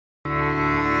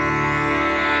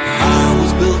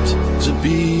to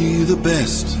be the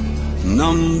best,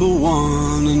 number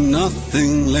one and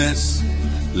nothing less.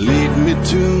 Lead me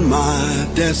to my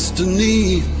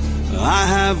destiny. I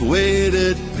have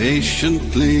waited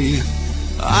patiently.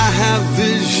 I have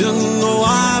vision, oh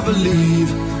I believe.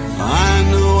 I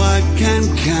know I can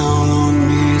count on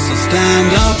me. So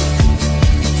stand up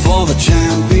for the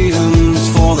champions,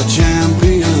 for the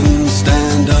champions.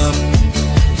 Stand up,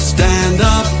 stand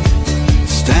up,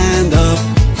 stand up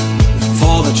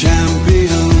for the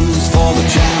champions, for the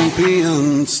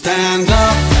champions. Stand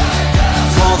up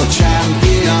for the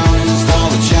champions, for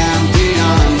the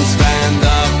champions. Stand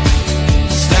up,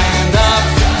 stand up,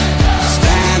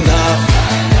 stand up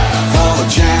for the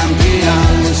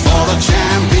champions, for the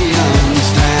champions.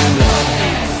 Stand up.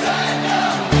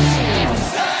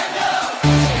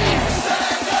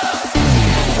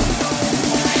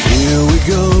 Here we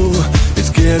go, it's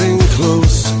getting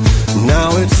close. Now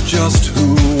it's just who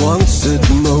wants it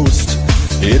most.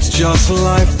 It's just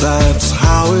life, that's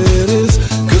how it is.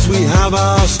 'Cause we have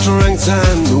our strengths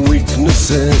and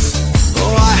weaknesses.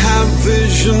 Oh, I have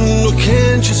vision, oh,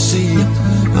 can't you see?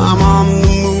 I'm